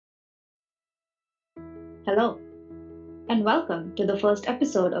Hello, and welcome to the first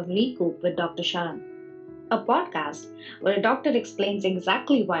episode of Recoup with Dr. Sharan, a podcast where a doctor explains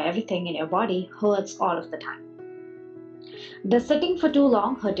exactly why everything in your body hurts all of the time. Does sitting for too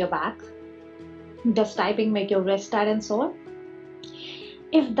long hurt your back? Does typing make your wrist tight and sore?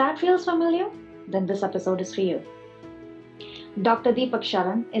 If that feels familiar, then this episode is for you. Dr. Deepak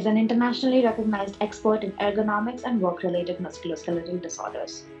Sharan is an internationally recognized expert in ergonomics and work related musculoskeletal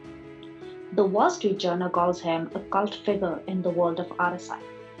disorders. The Wall Street Journal calls him a cult figure in the world of RSI.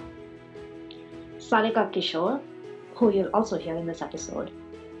 Sarika Kishore, who you'll also hear in this episode,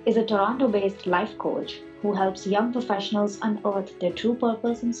 is a Toronto based life coach who helps young professionals unearth their true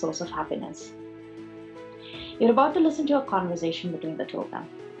purpose and source of happiness. You're about to listen to a conversation between the two of them.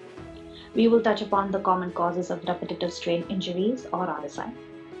 We will touch upon the common causes of repetitive strain injuries or RSI,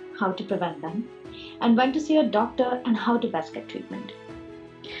 how to prevent them, and when to see a doctor and how to best get treatment.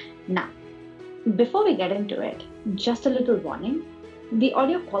 Now, before we get into it, just a little warning, the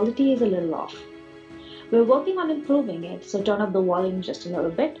audio quality is a little off. We're working on improving it, so turn up the volume just a little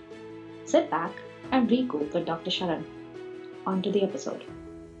bit. Sit back and recoup with Dr. Sharan. On to the episode.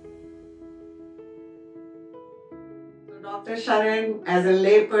 So, Dr. Sharan, as a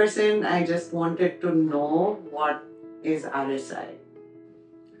layperson, I just wanted to know what is RSI.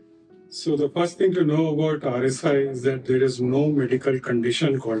 So the first thing to know about RSI is that there is no medical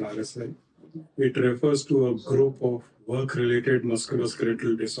condition called RSI. It refers to a group of work-related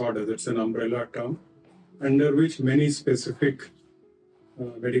musculoskeletal disorders. It's an umbrella term under which many specific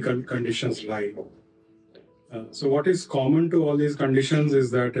medical conditions lie. So what is common to all these conditions is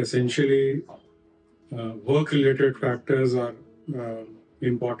that essentially work-related factors are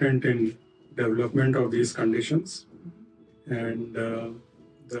important in development of these conditions, and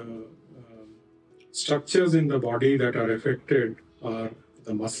the structures in the body that are affected are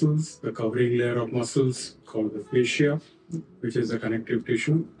the muscles, the covering layer of muscles called the fascia, which is the connective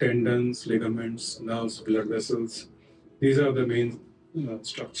tissue, tendons, ligaments, nerves, blood vessels. These are the main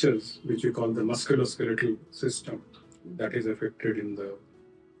structures which we call the musculoskeletal system that is affected in the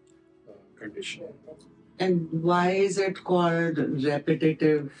condition. And why is it called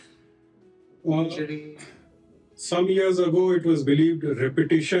repetitive injury? Some years ago, it was believed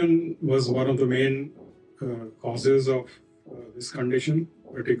repetition was one of the main causes of this condition,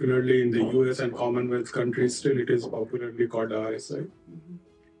 particularly in the US and Commonwealth countries. Still, it is popularly called RSI.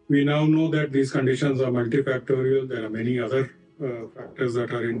 We now know that these conditions are multifactorial. There are many other factors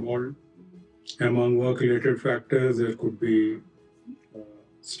that are involved. Among work-related factors, there could be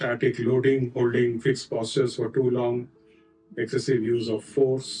static loading, holding fixed postures for too long, excessive use of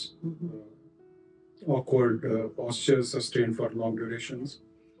force, awkward postures sustained for long durations.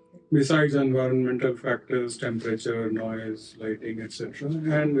 Besides environmental factors, temperature, noise, lighting, etc.,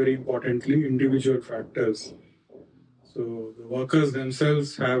 and very importantly, individual factors. So the workers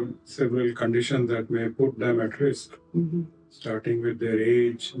themselves have several conditions that may put them at risk, starting with their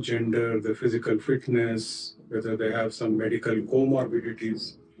age, gender, their physical fitness, whether they have some medical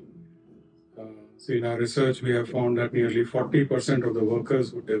comorbidities. So in our research, we have found that nearly 40% of the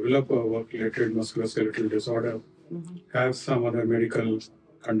workers who develop a work-related musculoskeletal disorder have some other medical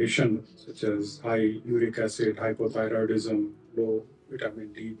condition, such as high uric acid, hypothyroidism, low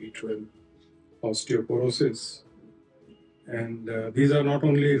vitamin D, B12, osteoporosis. And these are not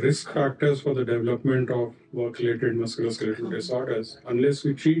only risk factors for the development of work-related musculoskeletal disorders. Unless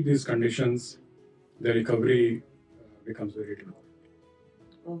we treat these conditions, the recovery becomes very difficult.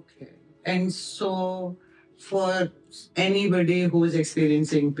 Okay. And so, for anybody who is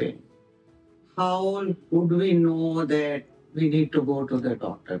experiencing pain, how would we know that we need to go to the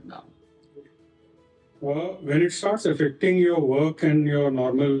doctor now? When it starts affecting your work and your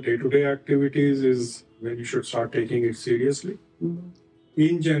normal day-to-day activities is when you should start taking it seriously.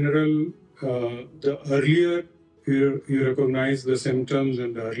 In general, the earlier you recognize the symptoms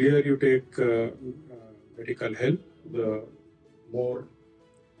and the earlier you take medical help, the more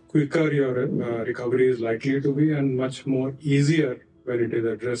quicker your recovery is likely to be and much more easier when it is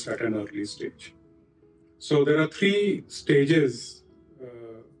addressed at an early stage. So there are three stages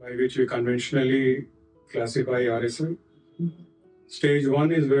by which we conventionally classify RSI. Stage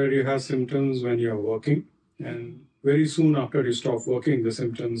one is where you have symptoms when you are working, and very soon after you stop working, the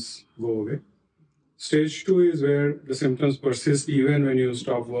symptoms go away. Stage two is where the symptoms persist even when you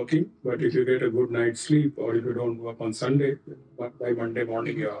stop working, but if you get a good night's sleep or if you don't work on Sunday, by Monday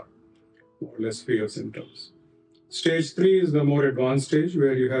morning you are more or less free of symptoms. Stage three is the more advanced stage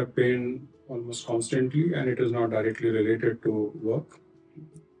where you have pain almost constantly and it is not directly related to work.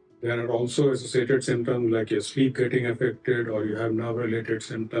 There are also associated symptoms like your sleep getting affected, or you have nerve-related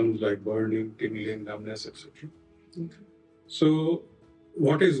symptoms like burning, tingling, numbness, etc. So,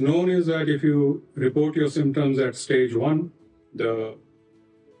 what is known is that if you report your symptoms at stage 1, the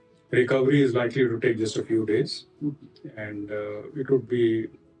recovery is likely to take just a few days, and it would be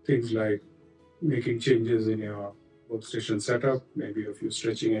things like making changes in your workstation setup, maybe a few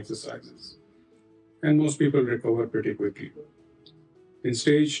stretching exercises, and most people recover pretty quickly. In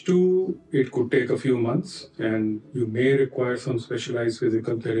stage 2, it could take a few months, and you may require some specialized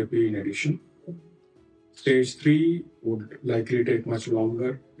physical therapy in addition. Stage 3 would likely take much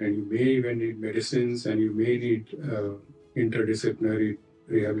longer, and you may even need medicines, and you may need interdisciplinary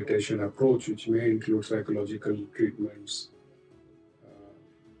rehabilitation approach, which may include psychological treatments,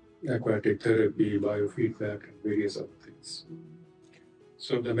 aquatic therapy, biofeedback, and various other things.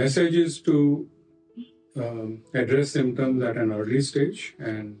 So the message is to address symptoms at an early stage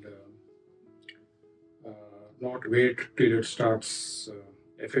and not wait till it starts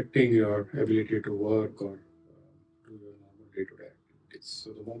affecting your ability to work or do your normal day-to-day activities.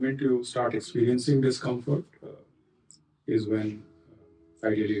 So the moment you start experiencing discomfort is when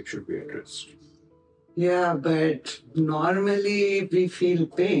ideally it should be addressed. Yeah, but normally if we feel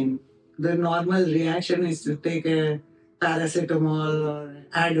pain, the normal reaction is to take a paracetamol or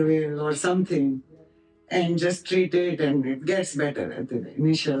Advil or something and just treat it, and it gets better at the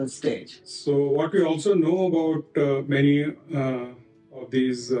initial stage. So what we also know about many of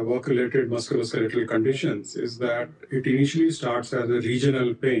these work-related musculoskeletal conditions is that it initially starts as a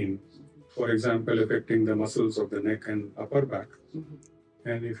regional pain, for example, affecting the muscles of the neck and upper back.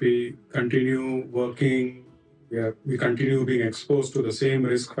 And if we continue working, we continue being exposed to the same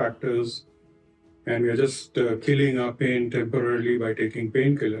risk factors, and we are just killing our pain temporarily by taking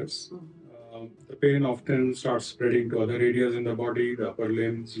painkillers. The pain often starts spreading to other areas in the body, the upper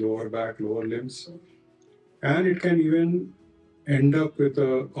limbs, lower back, lower limbs. And it can even end up with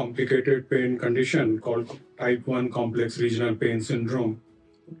a complicated pain condition called type 1 complex regional pain syndrome,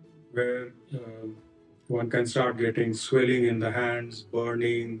 where one can start getting swelling in the hands,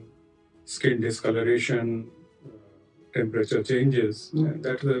 burning, skin discoloration, temperature changes. And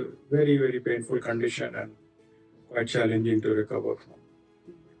that's a very, very painful condition and quite challenging to recover from.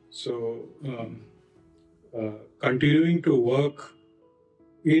 So, continuing to work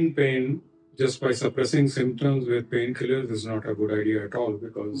in pain just by suppressing symptoms with painkillers is not a good idea at all,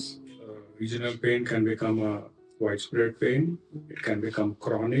 because regional pain can become a widespread pain, it can become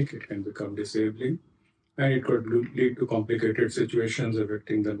chronic, it can become disabling, and it could lead to complicated situations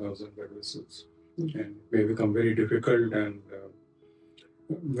affecting the nerves and blood vessels. And it may become very difficult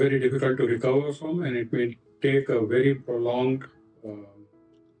to recover from, and it may take a very prolonged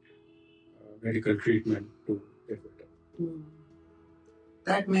medical treatment to get better.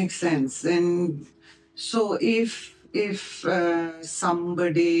 That makes sense. And so if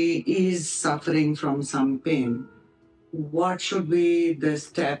somebody is suffering from some pain, what should be the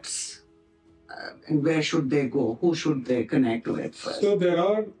steps and where should they go? Who should they connect with first? So there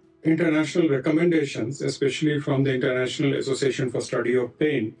are international recommendations, especially from the International Association for Study of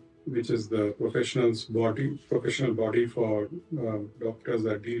Pain, which is the professional body for doctors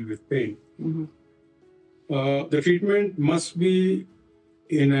that deal with pain. The treatment must be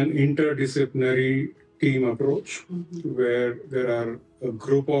in an interdisciplinary team approach, where there are a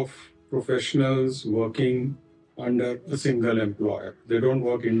group of professionals working under a single employer. They don't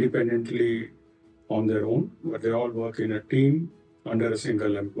work independently on their own, but they all work in a team under a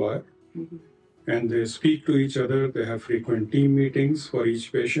single employer. And they speak to each other, they have frequent team meetings for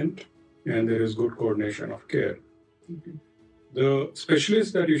each patient, and there is good coordination of care. The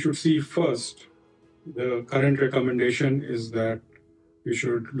specialist that you should see first, the current recommendation is that you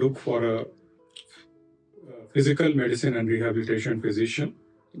should look for a physical medicine and rehabilitation physician.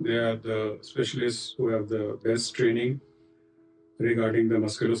 They are the specialists who have the best training regarding the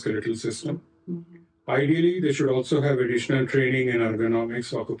musculoskeletal system. Ideally, they should also have additional training in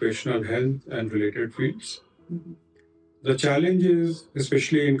ergonomics, occupational health, and related fields. The challenge is,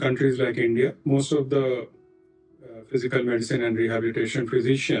 especially in countries like India, most of the physical medicine and rehabilitation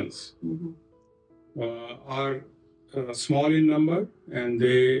physicians are small in number, and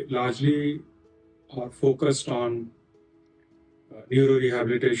they largely are focused on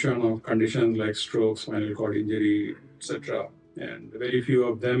neurorehabilitation of conditions like stroke, spinal cord injury, etc. And very few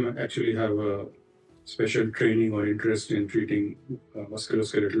of them actually have a special training or interest in treating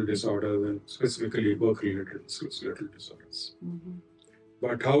musculoskeletal disorders, and specifically work-related musculoskeletal disorders.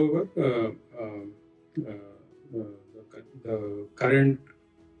 But however, the current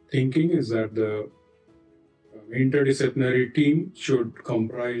thinking is that the interdisciplinary team should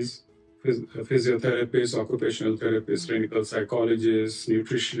comprise physiotherapists, occupational therapists, clinical psychologists,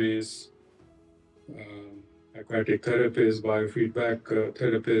 nutritionists, aquatic therapists, biofeedback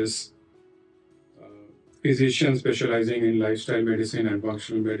therapists, physicians specializing in lifestyle medicine and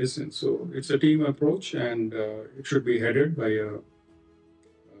functional medicine. So it's a team approach, and it should be headed by a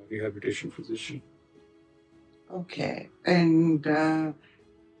rehabilitation physician. Okay. And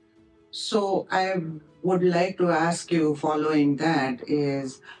so I would like to ask you, following that,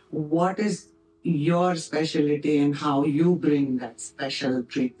 is what is your specialty and how you bring that special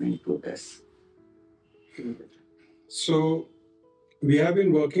treatment to this? So we have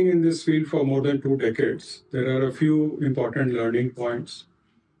been working in this field for more than 2 decades. There are a few important learning points.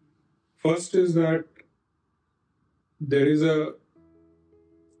 First is that there is a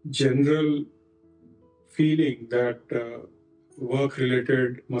general feeling that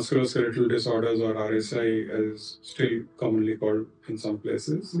work-related musculoskeletal disorders, or RSI as still commonly called in some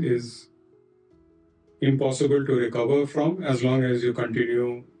places, is impossible to recover from as long as you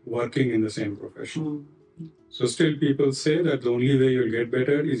continue working in the same profession. So still people say that the only way you'll get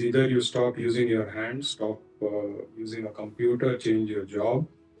better is either you stop using your hands, stop using a computer, change your job.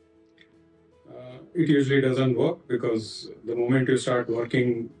 It usually doesn't work, because the moment you start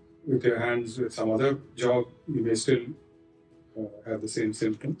working with your hands with some other job, you may still have the same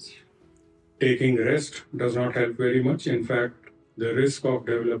symptoms. Taking rest does not help very much. In fact, the risk of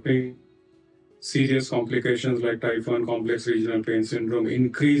developing serious complications like type 1 complex regional pain syndrome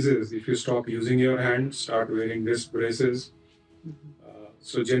increases if you stop using your hands, start wearing wrist braces.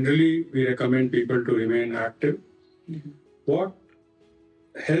 So generally, we recommend people to remain active. What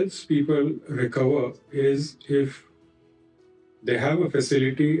helps people recover is if they have a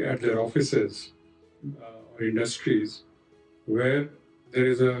facility at their offices or industries where there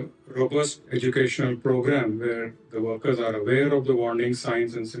is a robust educational program where the workers are aware of the warning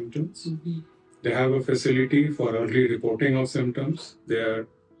signs and symptoms. They have a facility for early reporting of symptoms. They are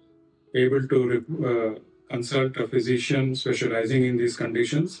able to consult a physician specializing in these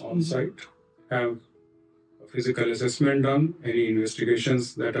conditions on site, have a physical assessment done, any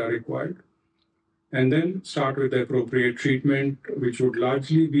investigations that are required, and then start with the appropriate treatment, which would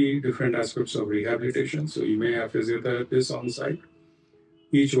largely be different aspects of rehabilitation. So you may have physiotherapists on site.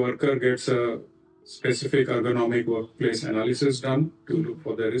 Each worker gets a specific ergonomic workplace analysis done to look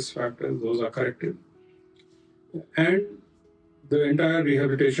for the risk factors. Those are corrected. And the entire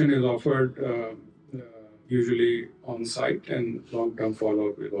rehabilitation is offered usually on site, and long-term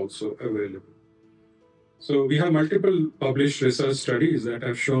follow-up is also available. So we have multiple published research studies that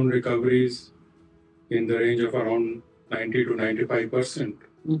have shown recoveries in the range of around 90 to 95%.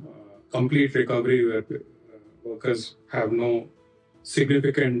 Complete recovery where workers have no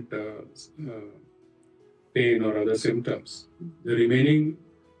significant pain or other symptoms. The remaining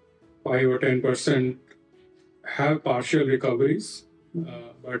 5 or 10% have partial recoveries,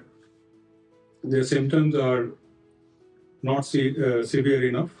 but their symptoms are not severe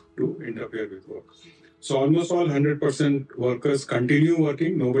enough to interfere with work. So almost all 100% workers continue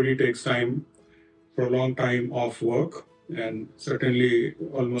working. Nobody takes prolonged time off work, and certainly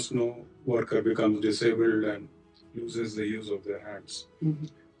almost no worker becomes disabled and loses the use of their hands.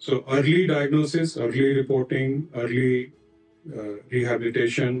 So early diagnosis, early reporting, early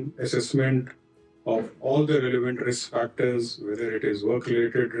rehabilitation, assessment of all the relevant risk factors, whether it is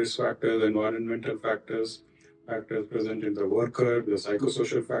work-related risk factors, environmental factors, factors present in the worker, the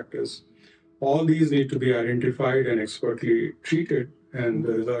psychosocial factors. All these need to be identified and expertly treated, and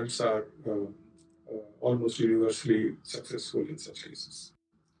the results are almost universally successful in such cases.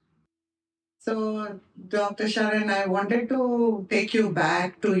 So, Dr. Sharan, I wanted to take you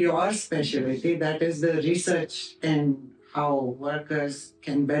back to your specialty, that is the research and how workers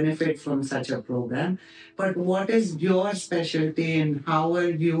can benefit from such a program. But what is your specialty, and how are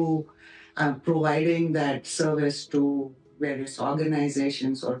you providing that service to various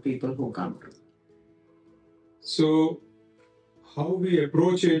organizations or people who come to? So, how we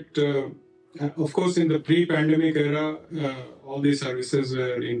approach it, of course, in the pre-pandemic era, all these services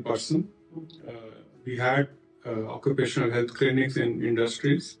were in person. We had occupational health clinics in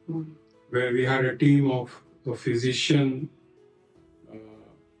industries where we had a team of a physician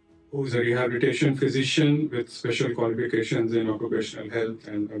who's a rehabilitation physician with special qualifications in occupational health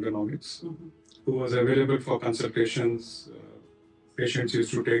and ergonomics, who was available for consultations. Patients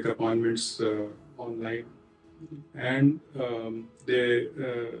used to take appointments online, and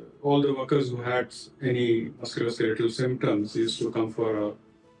all the workers who had any musculoskeletal symptoms used to come for a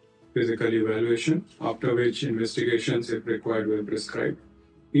physical evaluation, after which investigations, if required, were prescribed.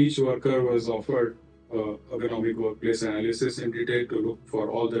 Each worker was offered ergonomic workplace analysis in detail to look for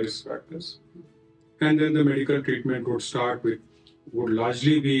all the risk factors. And then the medical treatment would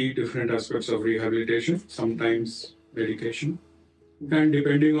largely be different aspects of rehabilitation, sometimes medication. And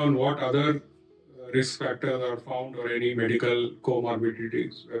depending on what other risk factors are found or any medical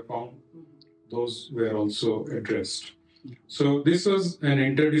comorbidities were found, those were also addressed. So this was an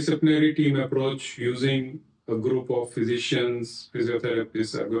interdisciplinary team approach using a group of physicians,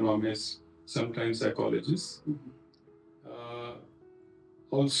 physiotherapists, ergonomists, sometimes psychologists.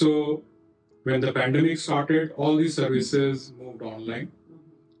 Also, when the pandemic started, all these services moved online.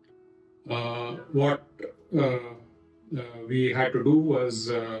 What we had to do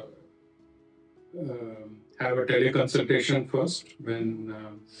was have a teleconsultation first when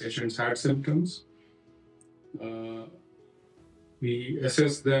patients had symptoms. We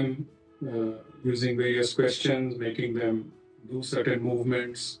assessed them using various questions, making them do certain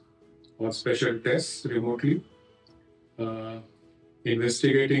movements or special tests remotely,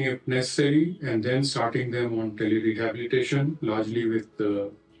 investigating if necessary, and then starting them on telerehabilitation, largely with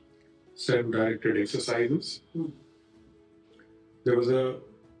self-directed exercises. There was a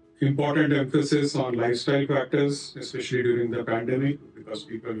important emphasis on lifestyle factors, especially during the pandemic, because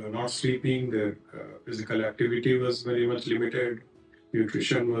people were not sleeping, their physical activity was very much limited,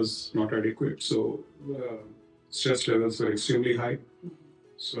 nutrition was not adequate, so stress levels were extremely high.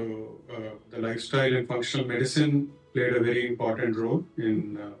 So the lifestyle and functional medicine played a very important role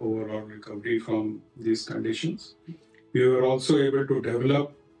in overall recovery from these conditions. We were also able to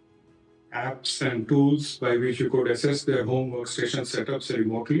develop apps and tools by which you could assess their home workstation setups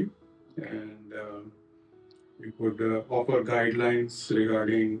remotely, and we could offer guidelines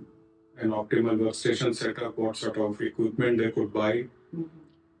regarding an optimal workstation setup, what sort of equipment they could buy,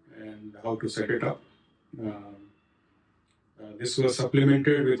 and how to set it up. This was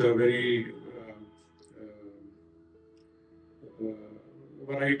supplemented with a very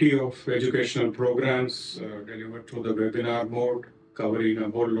variety of educational programs delivered through the webinar mode, covering a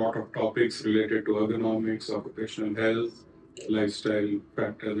whole lot of topics related to ergonomics, occupational health, lifestyle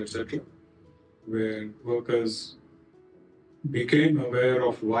factors, etc., where workers became aware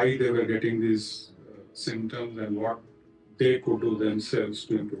of why they were getting these symptoms and what they could do themselves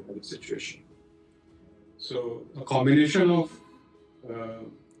to improve the situation. So a combination of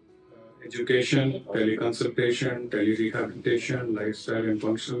education, teleconsultation, telerehabilitation, lifestyle and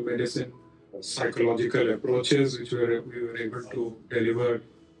functional medicine, psychological approaches which we were able to deliver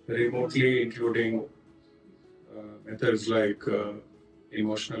remotely, including methods like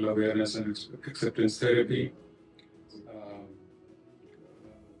emotional awareness and acceptance therapy,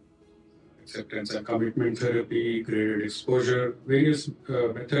 acceptance and commitment therapy, graded exposure. Various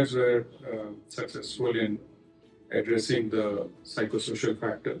methods were successful in addressing the psychosocial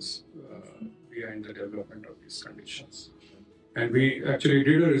factors behind the development of these conditions. And we actually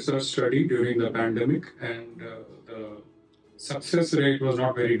did a research study during the pandemic, and the success rate was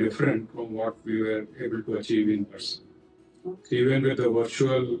not very different from what we were able to achieve in person. Even with the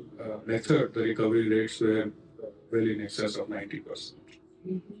virtual method, the recovery rates were well in excess of 90%.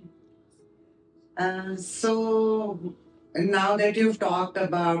 So now that you've talked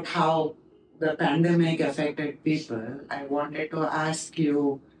about how the pandemic affected people, I wanted to ask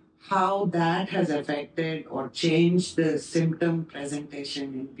you how that has affected or changed the symptom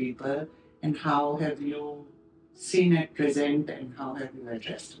presentation in people, and how have you seen it present and how have you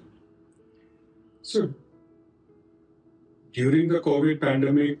addressed it? So, during the COVID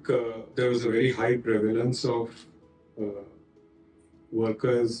pandemic, there was a very high prevalence of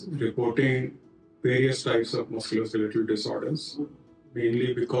workers reporting various types of musculoskeletal disorders,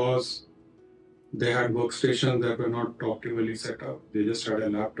 mainly because they had workstations that were not optimally set up. They just had a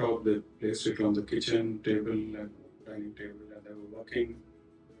laptop, they placed it on the kitchen table and dining table, and they were working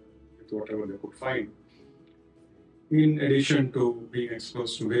with whatever they could find. In addition to being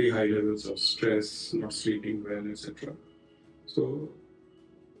exposed to very high levels of stress, not sleeping well, etc. So,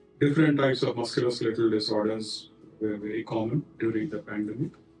 different types of musculoskeletal disorders were very common during the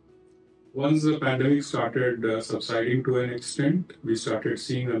pandemic. Once the pandemic started subsiding to an extent, we started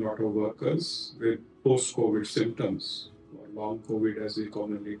seeing a lot of workers with post-COVID symptoms, or long COVID as we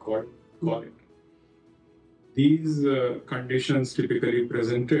commonly call it. These conditions typically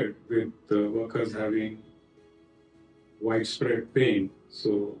presented with workers having widespread pain,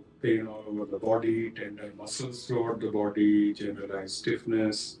 so pain all over the body, tender muscles throughout the body, generalized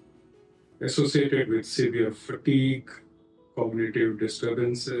stiffness, associated with severe fatigue, cognitive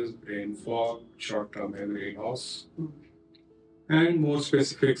disturbances, brain fog, short-term memory loss, and more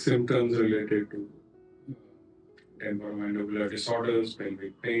specific symptoms related to temporomandibular disorders,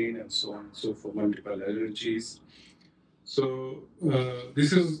 pelvic pain, and so on, so for multiple allergies. So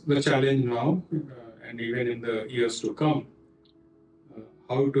this is the challenge now, and even in the years to come,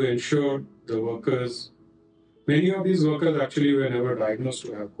 how to ensure the workers. Many of these workers actually were never diagnosed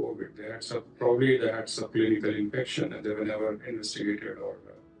to have COVID. They had probably they had subclinical infection and they were never investigated or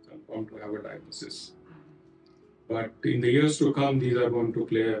confirmed to have a diagnosis. But in the years to come, these are going to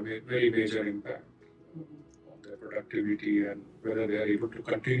play a very major impact on their productivity and whether they are able to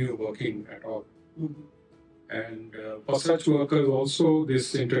continue working at all. And for such workers also,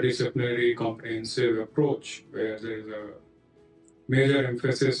 this interdisciplinary comprehensive approach where there is a major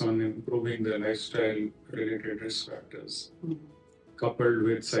emphasis on improving the lifestyle-related risk factors, coupled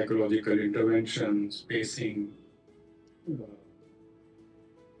with psychological interventions, pacing,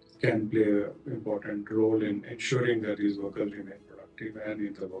 can play an important role in ensuring that these workers remain productive and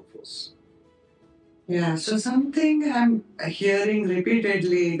in the workforce. Yeah, so something I'm hearing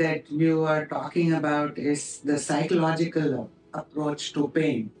repeatedly that you are talking about is the psychological approach to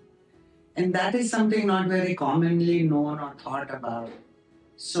pain. And that is something not very commonly known or thought about.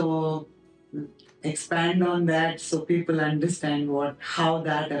 So expand on that so people understand how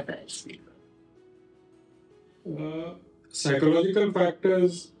that affects people. Psychological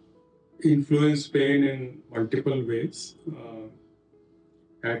factors influence pain in multiple ways.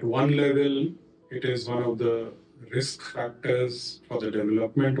 At one level, it is one of the risk factors for the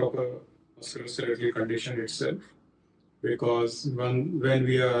development of a musculoskeletal condition itself. Because when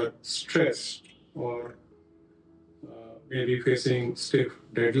we are stressed or maybe facing stiff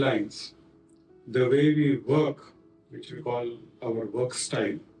deadlines, the way we work, which we call our work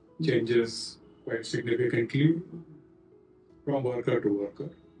style, changes quite significantly from worker to worker.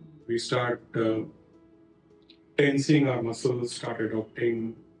 We start tensing our muscles, start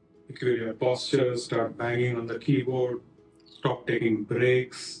adopting peculiar postures, start banging on the keyboard, stop taking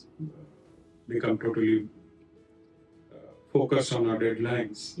breaks, become totally focused on our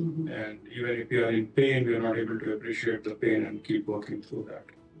deadlines. And even if we are in pain, we are not able to appreciate the pain and keep working through that.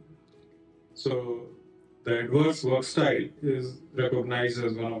 So the adverse work style is recognized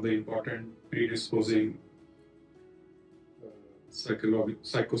as one of the important predisposing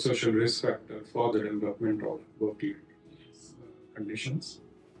psychosocial risk factors for the development of work-related conditions.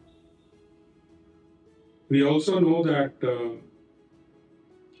 We also know that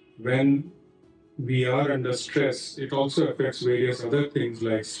when we are under stress, it also affects various other things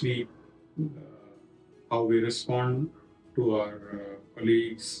like sleep, how we respond to our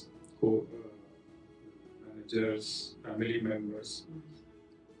colleagues, managers, family members.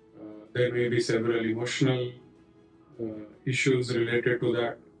 There may be several emotional issues related to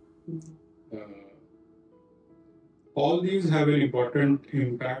that. All these have an important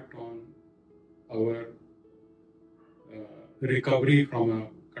impact on our recovery from a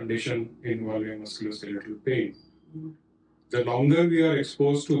condition involving musculoskeletal pain. The longer we are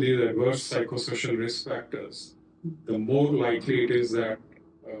exposed to these adverse psychosocial risk factors, the more likely it is that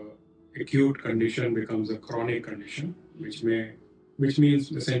acute condition becomes a chronic condition, which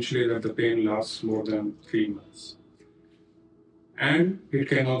means essentially that the pain lasts more than 3 months. And it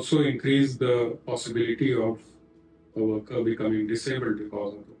can also increase the possibility of a worker becoming disabled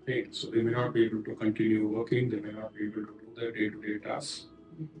because of the pain. So they may not be able to continue working, they may not be able to do their day-to-day tasks.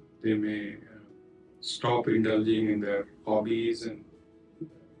 They may stop indulging in their hobbies and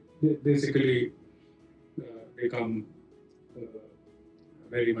basically become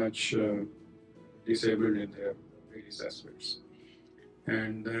very much disabled in their various aspects.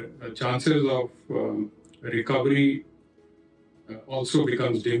 And the chances of recovery also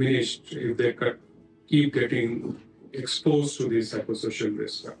becomes diminished if they keep getting exposed to these psychosocial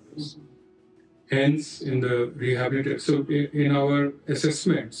risk factors. Hence, in the rehabilitation, so in our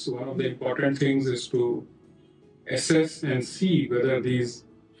assessments, one of the important things is to assess and see whether these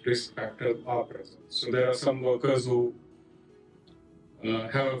risk factors are present. So there are some workers who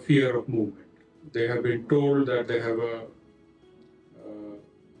have a fear of movement. They have been told that they have a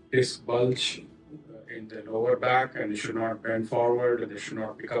disc bulge in the lower back and they should not bend forward and they should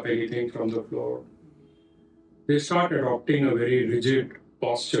not pick up anything from the floor. They start adopting a very rigid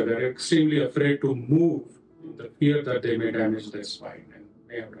posture. They're extremely afraid to move in the fear that they may damage their spine and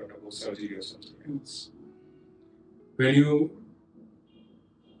may have to undergo surgery or something else. When you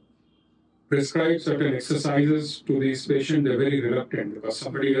prescribe certain exercises to these patients, they're very reluctant because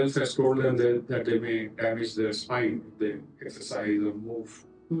somebody else has told them that they may damage their spine if they exercise or move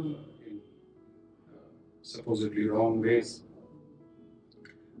in supposedly wrong ways.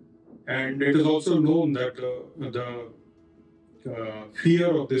 And it is also known that the fear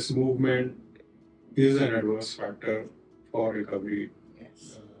of this movement is an adverse factor for recovery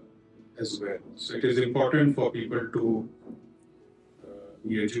Yes. as well. So it is important for people to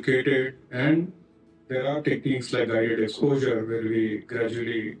be educated, and there are techniques like guided exposure where we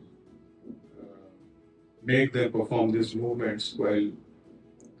gradually make them perform these movements while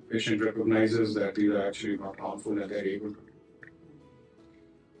the patient recognizes that these are actually not harmful and they're able to do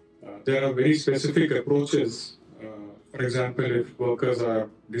it. There are very specific approaches. For example, if workers are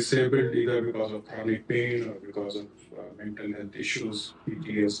disabled either because of chronic pain or because of mental health issues,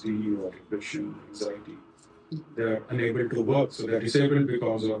 PTSD or depression, anxiety, they are unable to work, so they're disabled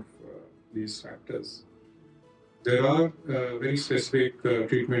because of these factors. There are very specific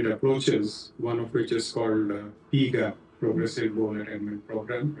treatment approaches, one of which is called PGAP, Progressive Goal Attainment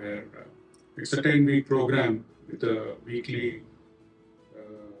Program, where it's a 10-week program with a weekly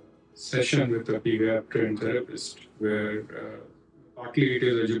session with a PGAP trained therapist, where partly it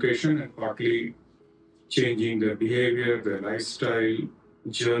is education and partly changing their behavior, their lifestyle,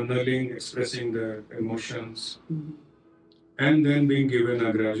 journaling, expressing their emotions, and then being given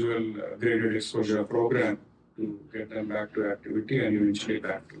a gradual graded exposure program to get them back to activity and eventually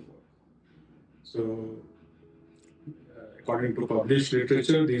back to work. So, according to published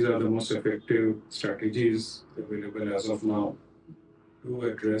literature, these are the most effective strategies available as of now to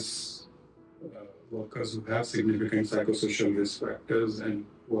address workers who have significant psychosocial risk factors and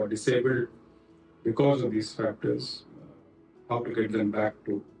who are disabled because of these factors, how to get them back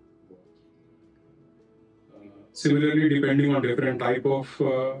to work. Similarly, depending on different type of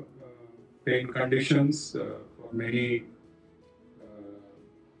pain conditions, for many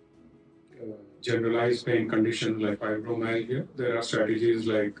generalized pain conditions like fibromyalgia, there are strategies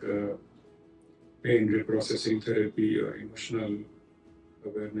like pain reprocessing therapy or emotional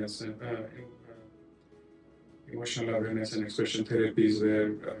awareness and expression therapies,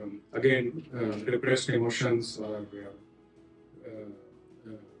 where again repressed emotions are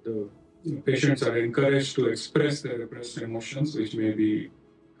the patients are encouraged to express their repressed emotions, which may be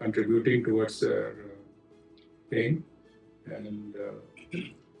contributing towards their pain, and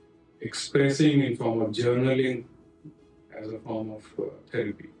expressing in form of journaling as a form of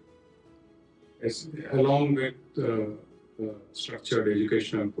therapy, along with structured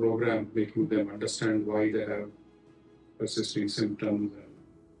educational program, making them understand why they have persisting symptoms and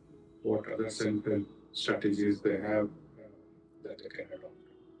what other self-help strategies they have that they can adopt.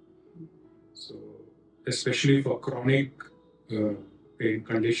 So, especially for chronic pain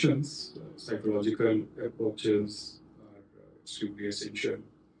conditions, psychological approaches are extremely essential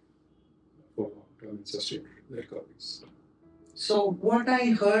for long-term and sustained recoveries. So, what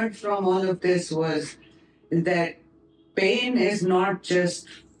I heard from all of this was that pain is not just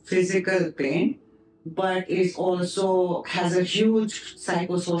physical pain, but it also has a huge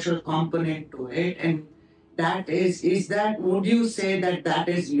psychosocial component to it. And would you say that that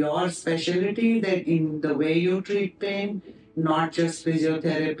is your specialty, that in the way you treat pain, not just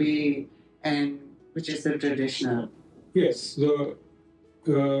physiotherapy, and which is the traditional? Yes.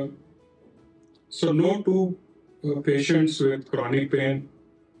 So no two patients with chronic pain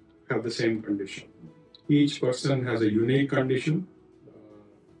have the same condition. Each person has a unique condition.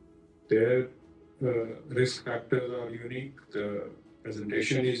 Their risk factors are unique. The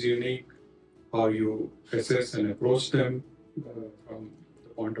presentation is unique. How you assess and approach them from the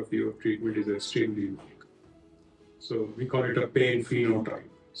point of view of treatment is extremely unique. So we call it a pain phenotype.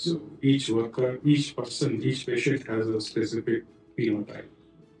 So each worker, each person, each patient has a specific phenotype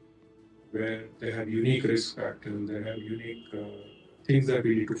where they have unique risk factors, they have unique things that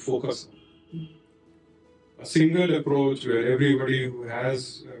we need to focus on. A single approach where everybody who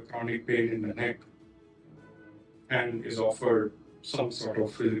has chronic pain in the neck and is offered some sort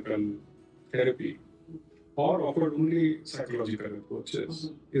of physical therapy or offered only psychological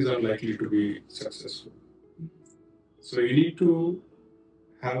approaches is unlikely to be successful. So you need to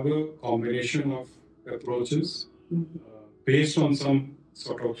have a combination of approaches based on some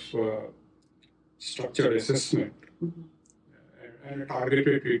sort of structured assessment and a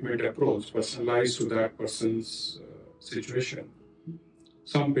targeted treatment approach personalized to that person's situation.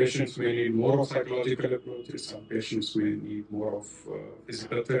 Some patients may need more of psychological approaches, some patients may need more of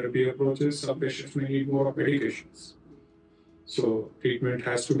physical therapy approaches, some patients may need more of medications. So treatment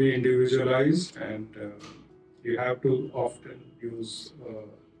has to be individualized, and you have to often use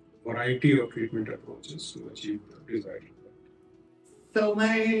a variety of treatment approaches to achieve the desired result. So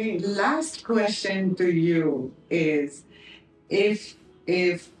my last question to you is,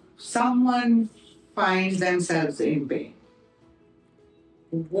 if someone finds themselves in pain,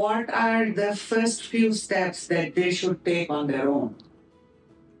 what are the first few steps that they should take on their own?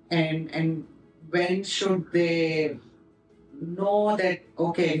 And when should they know that,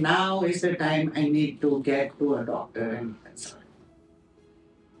 okay, now is the time I need to get to a doctor and consult?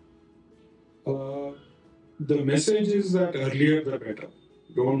 The message is that earlier the better.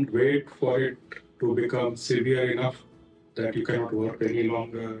 Don't wait for it to become severe enough that you cannot work any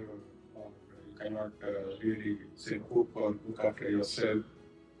longer or you cannot really say cook or look after yourself.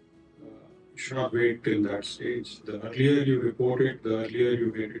 You should not wait till that stage. The earlier you report it, the earlier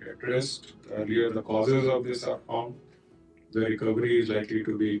you get it addressed, the earlier the causes of this are found, the recovery is likely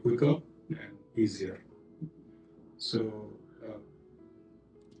to be quicker and easier. So,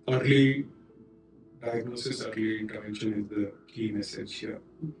 early diagnosis, early intervention is the key message here.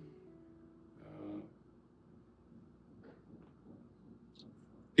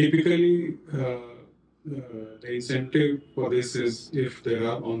 Typically, the incentive for this is if there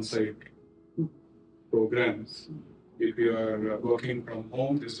are on-site programs. If you are working from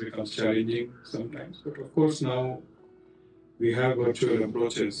home, this becomes challenging sometimes. But of course, now we have virtual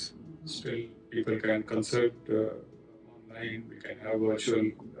approaches. Still, people can consult online. We can have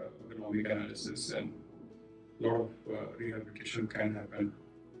virtual economic analysis, and a lot of rehabilitation can happen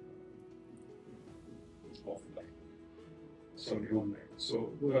offline. Sorry, online.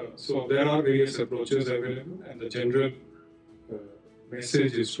 So there are various approaches available, and the general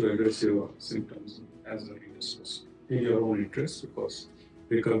message is to address your symptoms as early as possible in your own interest, because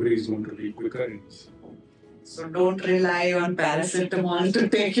recovery is going to be quicker in this. So don't rely on paracetamol to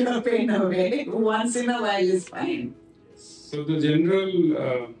take your pain away. Once in a while is fine. So the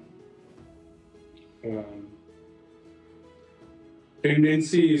general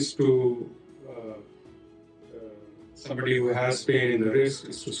tendency is to somebody who has pain in the wrist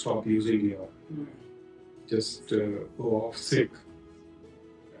is to stop using your just go off sick,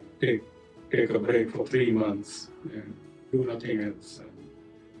 take a break for 3 months and do nothing else. And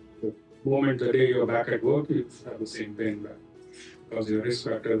the moment the day you're back at work, you have the same pain back because your risk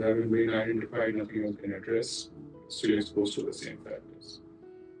factors haven't been identified, nothing has been addressed, still exposed to the same factors.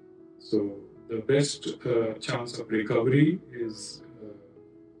 So the best chance of recovery is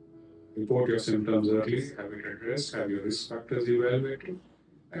report your symptoms early, have it addressed, have your risk factors evaluated,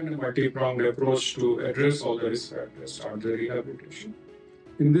 and a multi-pronged approach to address all the risk factors, start the rehabilitation.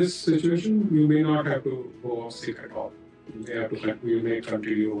 In this situation, you may not have to go off sick at all. You may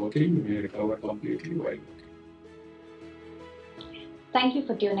continue working, you may recover completely while working. Thank you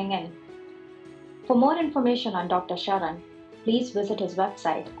for tuning in. For more information on Dr. Sharan, please visit his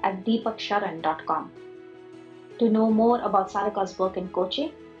website at deepaksharan.com. To know more about Sarika's work in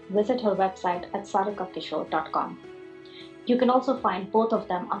coaching, visit her website at sarikakishore.com. You can also find both of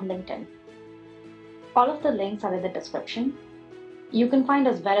them on LinkedIn. All of the links are in the description. You can find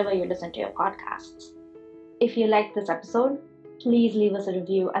us wherever you listen to your podcasts. If you liked this episode, please leave us a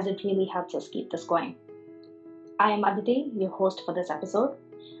review as it really helps us keep this going. I am Aditi, your host for this episode,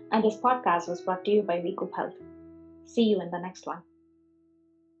 and this podcast was brought to you by WeCoop Health. See you in the next one.